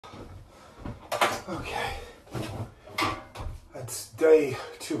Okay, that's day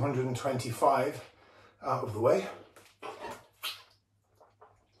 225 out of the way.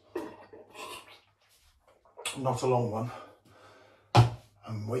 Not a long one.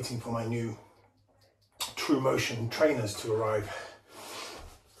 I'm waiting for my new True Motion trainers to arrive,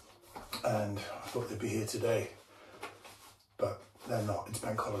 and I thought they'd be here today, but they're not. It's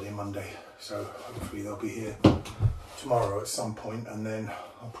bank holiday Monday, so hopefully they'll be here tomorrow at some point, and then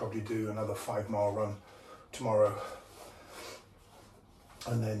I'll probably do another 5-mile run tomorrow,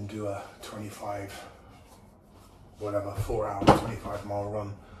 and then do a 25, whatever, 4-hour 25-mile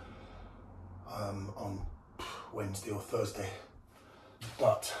run on Wednesday or Thursday.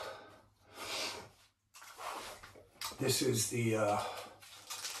 But this is the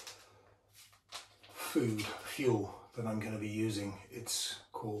fuel that I'm going to be using. It's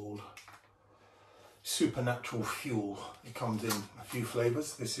called Supernatural Fuel. It comes in a few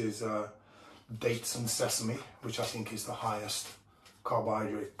flavors. This is dates and sesame, which I think is the highest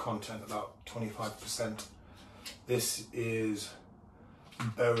carbohydrate content, about 25%. This is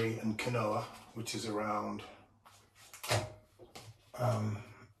berry and quinoa, which is around,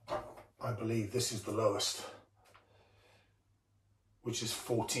 I believe this is the lowest, which is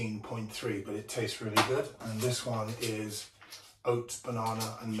 14.3, but it tastes really good. And this one is oats,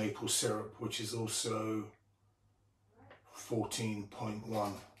 banana and maple syrup, which is also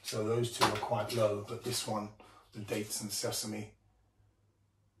 14.1. So those two are quite low, but this one, the dates and sesame,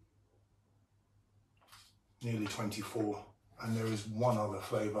 nearly 24. And there is one other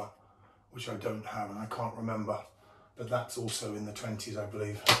flavour which I don't have and I can't remember, but that's also in the 20s, I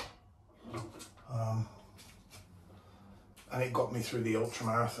believe. And it got me through the ultra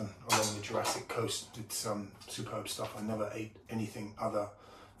marathon along the Jurassic Coast. It's superb stuff. I never ate anything other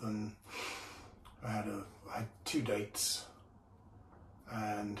than I had 2 dates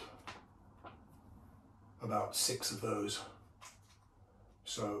and about 6 of those.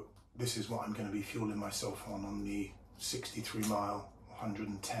 So this is what I'm going to be fueling myself on the 63-mile,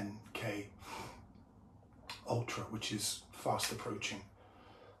 110k ultra, which is fast approaching,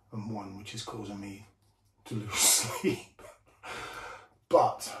 and one which is causing me to lose sleep.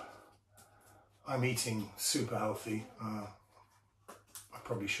 But I'm eating super healthy. I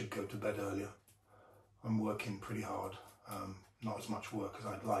probably should go to bed earlier. I'm working pretty hard. Not as much work as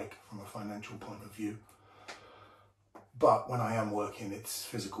I'd like from a financial point of view. But when I am working, it's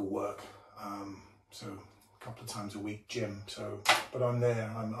physical work. So a couple of times a week, gym. But I'm there.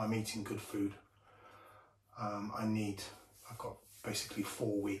 I'm eating good food. I've got basically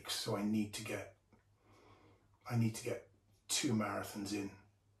 4 weeks, so I need to get 2 marathons in,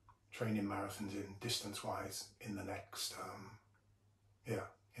 training marathons in, distance-wise, in the next,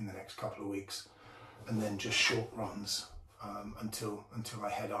 in the next couple of weeks, and then just short runs until I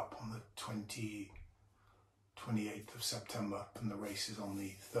head up on the 28th of September, and the race is on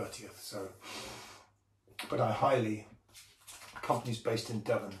the 30th. So, but company's based in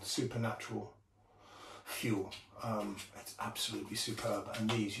Devon, Supernatural Fuel. It's absolutely superb, and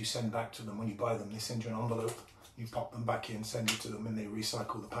these you send back to them when you buy them. They send you an envelope. You pop them back in, send it to them, and they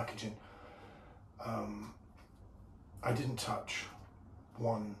recycle the packaging. I didn't touch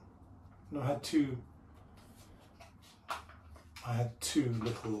one. No, I had two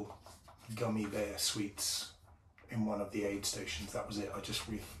little gummy bear sweets in one of the aid stations. That was it. I just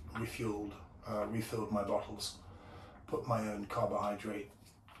refilled my bottles, put my own carbohydrate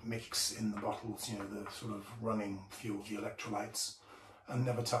mix in the bottles, you know, the sort of running fuel, the electrolytes, and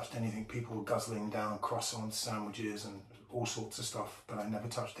never touched anything. People were guzzling down croissants, sandwiches and all sorts of stuff, but I never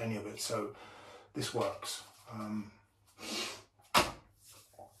touched any of it. So this works.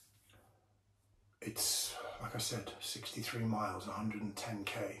 It's, like I said, 63 miles,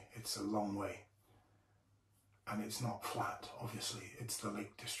 110k. It's a long way. And it's not flat, obviously. It's the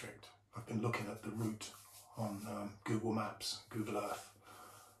Lake District. I've been looking at the route on Google Maps, Google Earth.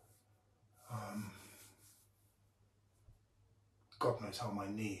 God knows how my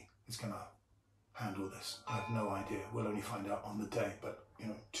knee is going to handle this. I have no idea. We'll only find out on the day. But, you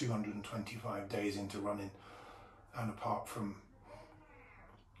know, 225 days into running, and apart from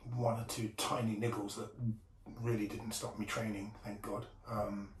 1 or 2 tiny niggles that really didn't stop me training, thank God,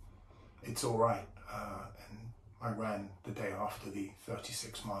 it's all right. And I ran the day after the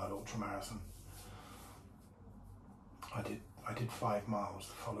 36-mile ultra marathon. I did 5 miles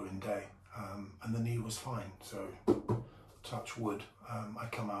the following day, and the knee was fine. So touch wood, I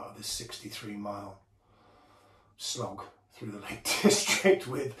come out of this 63-mile slog through the Lake District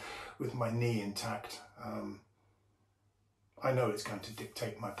with my knee intact. I know it's going to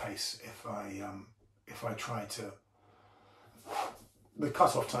dictate my pace if I try to. The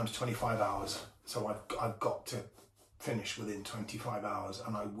cut-off time's 25 hours, So I've got to finish within 25 hours,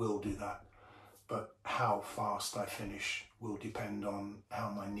 and I will do that. But how fast I finish will depend on how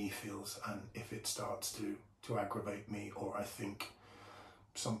my knee feels, and if it starts to aggravate me, or I think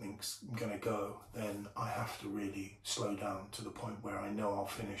something's gonna go, then I have to really slow down to the point where I know I'll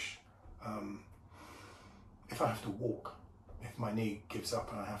finish. If I have to walk, if my knee gives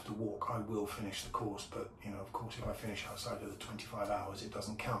up and I have to walk, I will finish the course. But you know, of course, if I finish outside of the 25 hours, it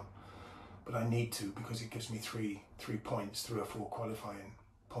doesn't count. But I need to, because it gives me three points, 3 or 4 qualifying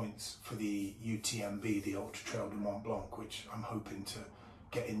points for the UTMB, the Ultra Trail de Mont Blanc, which I'm hoping to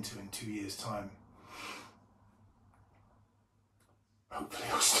get into in 2 years' time. Hopefully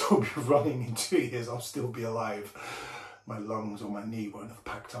I'll still be running in 2 years, I'll still be alive. My lungs or my knee won't have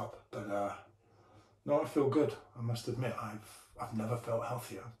packed up, but no, I feel good. I must admit, I've never felt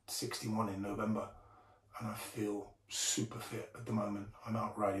healthier. 61 in November, and I feel super fit at the moment. I'm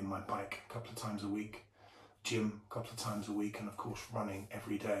out riding my bike a couple of times a week, gym a couple of times a week, and of course running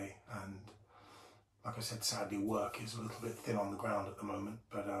every day. And like I said, sadly work is a little bit thin on the ground at the moment,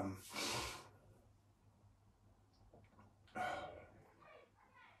 but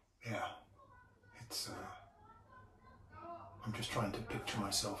yeah, it's I'm just trying to picture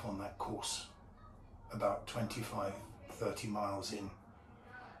myself on that course about 25-30 miles in,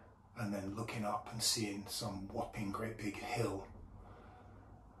 and then looking up and seeing some whopping great big hill.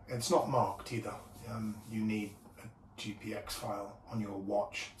 It's not marked either. You need a GPX file on your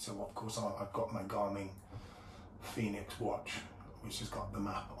watch. So of course I've got my Garmin Phoenix watch, which has got the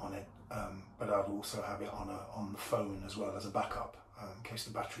map on it, but I'll also have it on the phone as well as a backup. In case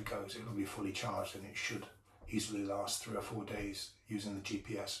the battery goes, it will be fully charged, and it should easily last 3 or 4 days using the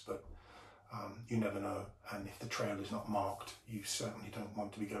GPS, but you never know. And if the trail is not marked, you certainly don't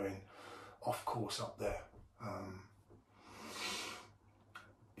want to be going off course up there.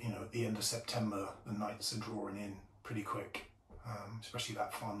 You know, at the end of September, the nights are drawing in pretty quick, especially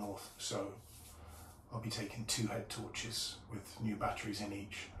that far north. So I'll be taking 2 head torches with new batteries in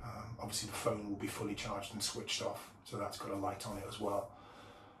each. Obviously the phone will be fully charged and switched off, so that's got a light on it as well.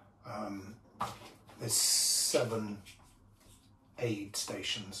 There's 7 aid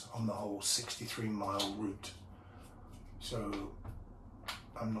stations on the whole 63-mile route, so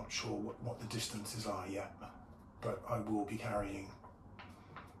I'm not sure what the distances are yet, but I will be carrying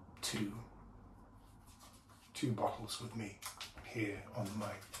two bottles with me here on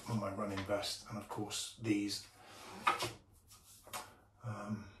my running vest, and of course these,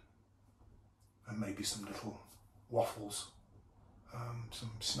 and maybe some little waffles,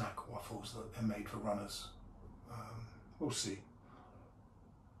 some snack waffles that are made for runners. We'll see.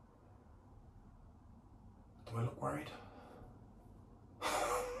 Do I look worried?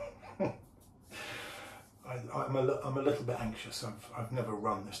 I'm a little bit anxious. I've never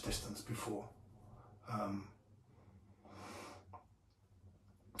run this distance before.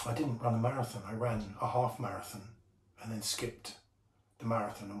 I didn't run a marathon. I ran a half marathon and then skipped the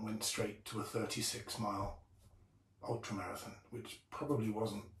marathon and went straight to a 36-mile ultra marathon, which probably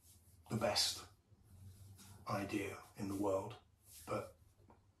wasn't the best idea in the world, but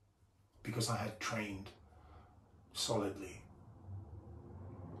because I had trained solidly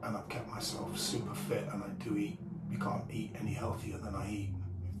and I've kept myself super fit, and I do eat, you can't eat any healthier than I eat,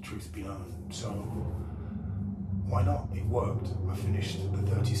 truth be known, so why not? It worked. I finished the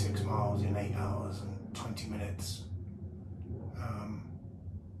 36 miles in 8 hours and 20 minutes.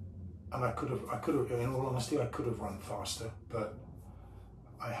 And I could have, in all honesty, I could have run faster, but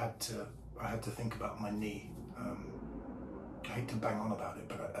I had to think about my knee. I hate to bang on about it,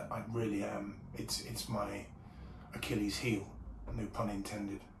 but I really am. It's my Achilles heel, no pun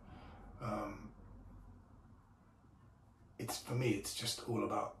intended. For me, it's just all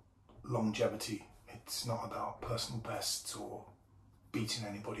about longevity. It's not about personal bests or beating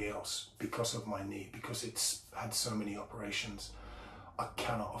anybody else because of my knee, because it's had so many operations. I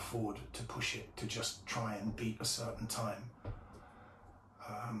cannot afford to push it to just try and beat a certain time,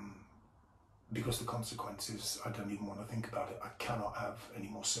 because the consequences, I don't even want to think about it. I cannot have any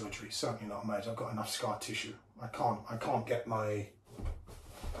more surgery, certainly not on my age. I've got enough scar tissue. I can't get my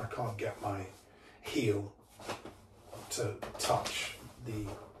heel to touch the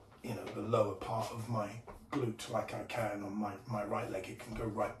lower part of my glute like I can on my right leg. It can go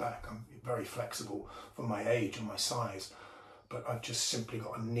right back. I'm very flexible for my age and my size, but I've just simply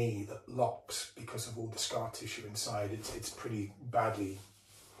got a knee that locks because of all the scar tissue inside. It's pretty badly,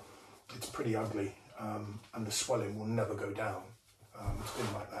 it's pretty ugly, and the swelling will never go down. It's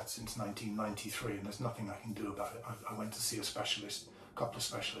been like that since 1993, and there's nothing I can do about it. I went to see a couple of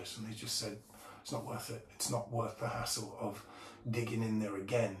specialists, and they just said it's not worth it. It's not worth the hassle of digging in there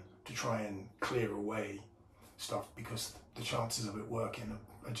again to to try and clear away stuff, because the chances of it working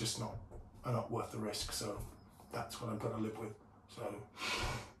are just not worth the risk. So that's what I've got to live with. So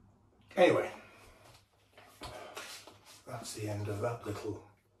anyway, that's the end of that little.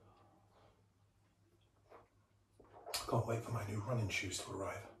 Can't wait for my new running shoes to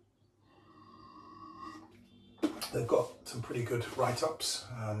arrive. They've got some pretty good write-ups.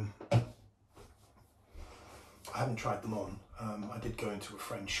 I haven't tried them on. I did go into a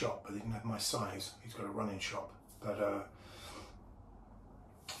friend's shop, but they didn't have my size. He's got a running shop, but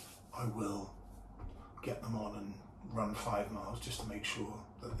I will get them on and run 5 miles just to make sure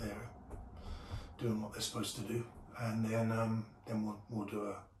that they're doing what they're supposed to do, and then we'll do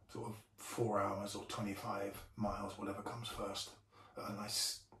a sort of 4 hours or 25 miles, whatever comes first, at a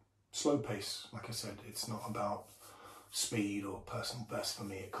nice slow pace. Like I said, it's not about speed or personal best for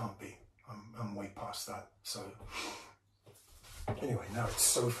me. It can't be. I'm way past that. So anyway, now it's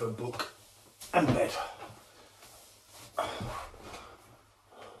sofa, book and bed.